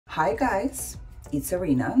Hi guys, it's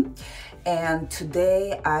Irina, and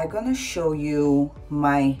today I'm gonna show you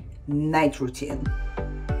my night routine.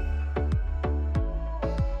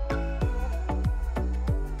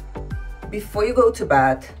 Before you go to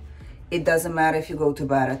bed, it doesn't matter if you go to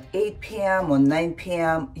bed at 8 p.m. or 9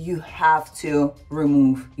 p.m. you have to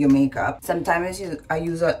remove your makeup. Sometimes I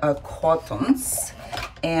use a cottons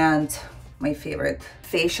and my favorite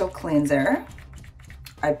facial cleanser.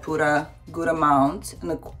 I put a good amount in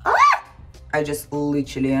the I just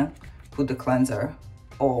literally put the cleanser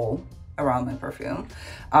all around my perfume.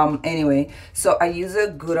 Anyway, so I use a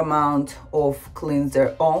good amount of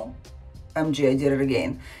cleanser. Oh, MG, I did it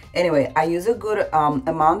again. Anyway, I use a good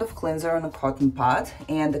amount of cleanser on a cotton pad,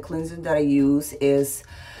 and the cleanser that I use is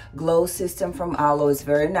Glow System from Aiello. It's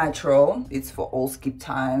very natural. It's for all skin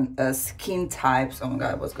types. Oh my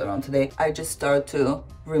god, what's going on today? I just start to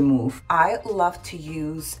remove. I love to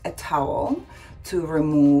use a towel to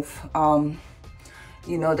remove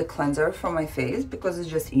you know, the cleanser from my face, because it's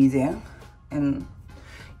just easier and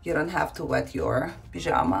you don't have to wet your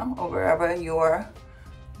pajama or wherever you're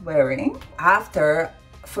wearing. After,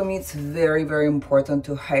 for me, it's very important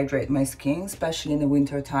to hydrate my skin, especially in the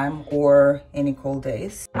winter time or any cold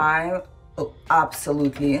days. I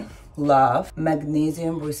absolutely love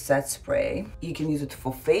magnesium reset spray. You can use it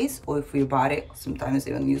for face or for your body. Sometimes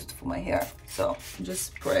even use it for my hair. So just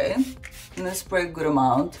spray, and I spray a good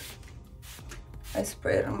amount. I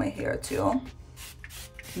spray it on my hair too.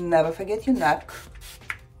 Never forget your neck.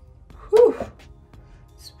 Whew.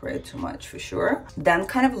 Spray too much for sure. Then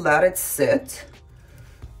kind of let it sit.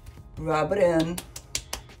 Rub it in.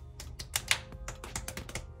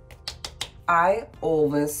 I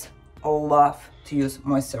always love to use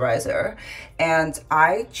moisturizer, and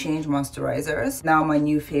I change moisturizers. Now my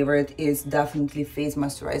new favorite is definitely face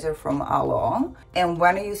moisturizer from Aiello. And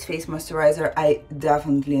when I use face moisturizer, I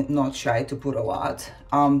definitely not shy to put a lot,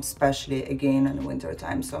 especially again in the winter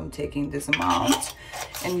time. So I'm taking this amount,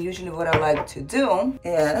 and usually what I like to do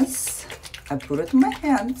is I put it in my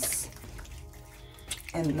hands,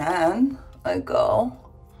 and then I go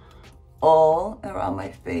all around my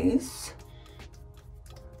face.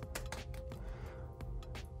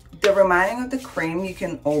 The remaining of the cream, you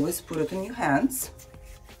can always put it in your hands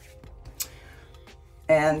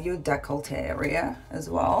and your décolleté area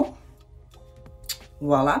as well.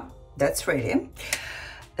 Voila, that's ready.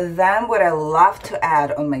 Then what I love to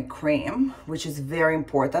add on my cream, which is very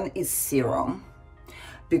important, is serum.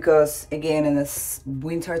 Because again, in this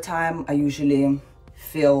winter time, I usually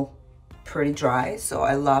feel pretty dry, so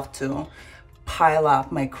I love to pile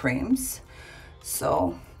up my creams.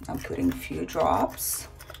 So I'm putting a few drops.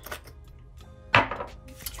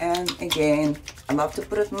 And again, I love to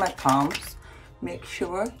put it in my palms. Make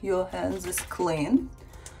sure your hands is clean.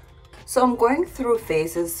 So I'm going through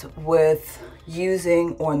phases with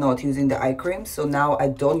using or not using the eye cream. So now I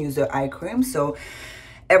don't use the eye cream. So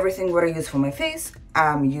everything what I use for my face,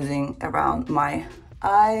 I'm using around my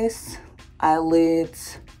eyes,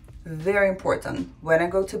 eyelids. Very important. When I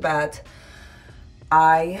go to bed,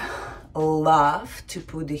 I love to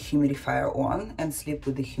put the humidifier on and sleep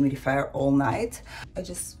with the humidifier all night. I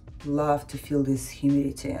just love to feel this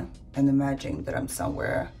humidity and imagine that I'm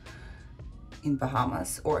somewhere in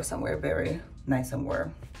Bahamas or somewhere very nice and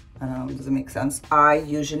warm. I don't know, does it make sense? I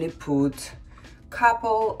usually put a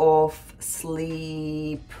couple of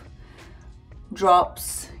sleep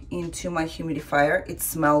drops into my humidifier. It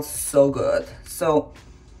smells so good. So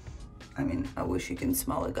I mean, I wish you can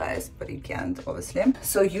smell it, guys, but you can't, obviously.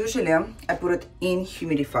 So usually I put it in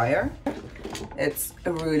humidifier. It's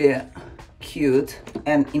really cute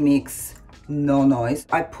and it makes no noise.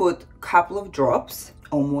 I put a couple of drops,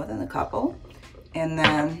 or more than a couple, and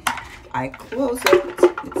then I close it.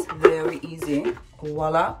 It's very easy.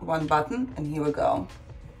 Voila, one button, and here we go.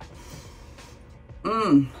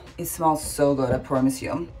 It smells so good, I promise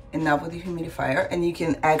you. Enough with the humidifier, and you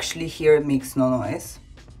can actually hear it makes no noise.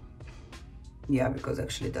 Yeah, because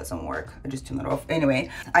actually it doesn't work. I just turn it off. Anyway,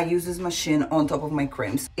 I use this machine on top of my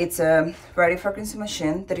creams. It's a radio frequency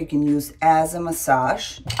machine that you can use as a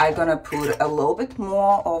massage. I'm gonna put a little bit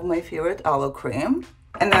more of my favorite aloe cream.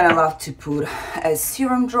 And then I love to put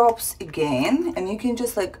serum drops again. And you can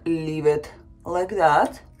just like leave it like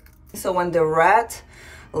that. So when the red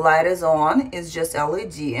light is on, it's just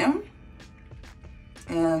LED.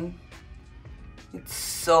 And it's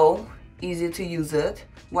so easy to use it.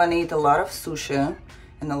 When I eat a lot of sushi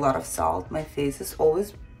and a lot of salt, my face is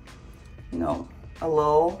always, you know, a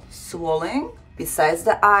little swollen. Besides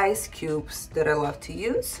the ice cubes that I love to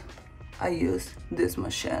use, I use this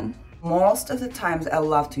machine. Most of the times I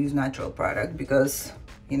love to use natural product because,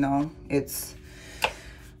 you know, it's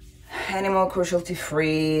animal cruelty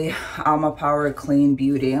free Alma Power Clean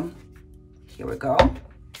Beauty. Here we go.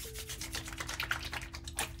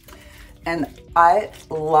 And I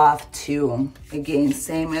love to, again,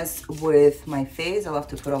 same as with my face, I love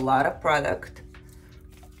to put a lot of product,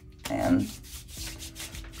 and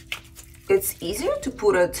it's easier to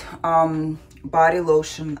put it body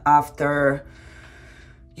lotion after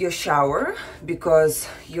your shower because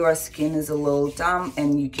your skin is a little damp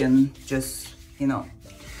and you can just, you know,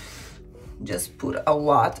 just put a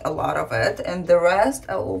lot of it, and the rest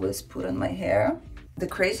I always put on my hair. The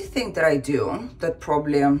crazy thing that I do that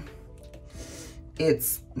probably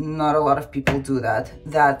it's not a lot of people do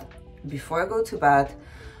that before I go to bed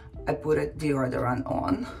I put a deodorant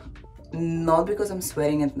on, not because I'm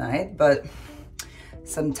sweating at night, but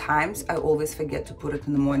sometimes I always forget to put it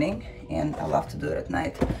in the morning and I love to do it at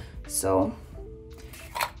night. So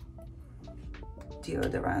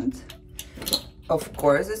deodorant, of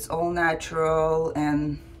course it's all natural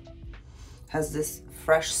and has this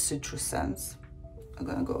fresh citrus scent. I'm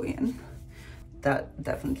gonna go in. That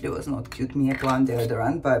definitely was not cute me applying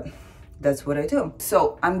deodorant, but that's what I do.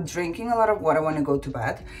 So I'm drinking a lot of water when I go to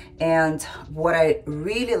bed, and what I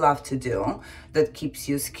really love to do that keeps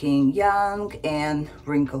your skin young and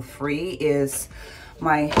wrinkle free is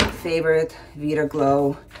my favorite Vita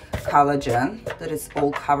Glow collagen that is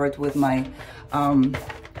all covered with my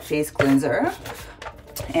face cleanser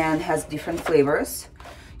and has different flavors.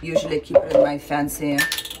 Usually keep it in my fancy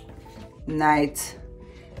night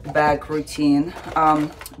bag routine,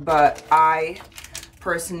 but I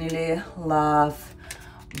personally love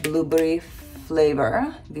blueberry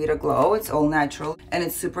flavor Vita Glow. It's all natural and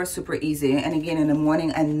it's super easy, and again in the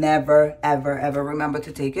morning I never ever remember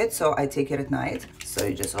to take it, so I take it at night. So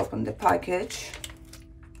you just open the package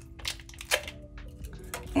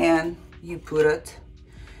and you put it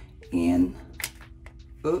in.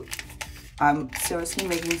 Ooh, I'm seriously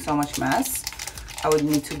making so much mess. I would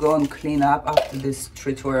need to go and clean up after this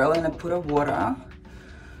tutorial, and I put a water.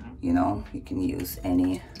 You know, you can use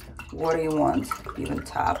any water you want, even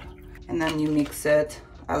tap. And then you mix it.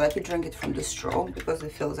 I like to drink it from the straw because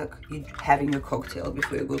it feels like you're having your cocktail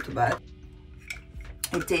before you go to bed.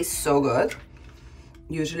 It tastes so good.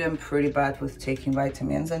 Usually I'm pretty bad with taking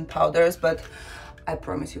vitamins and powders, but I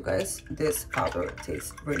promise you guys, this powder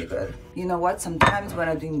tastes really good. You know what? Sometimes when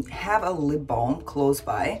I didn't have a lip balm close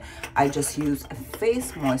by, I just use a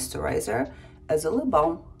face moisturizer as a lip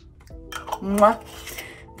balm. Mwah.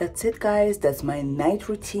 That's it, guys. That's my night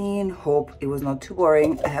routine. Hope it was not too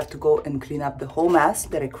boring. I have to go and clean up the whole mess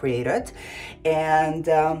that I created. And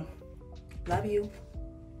love you.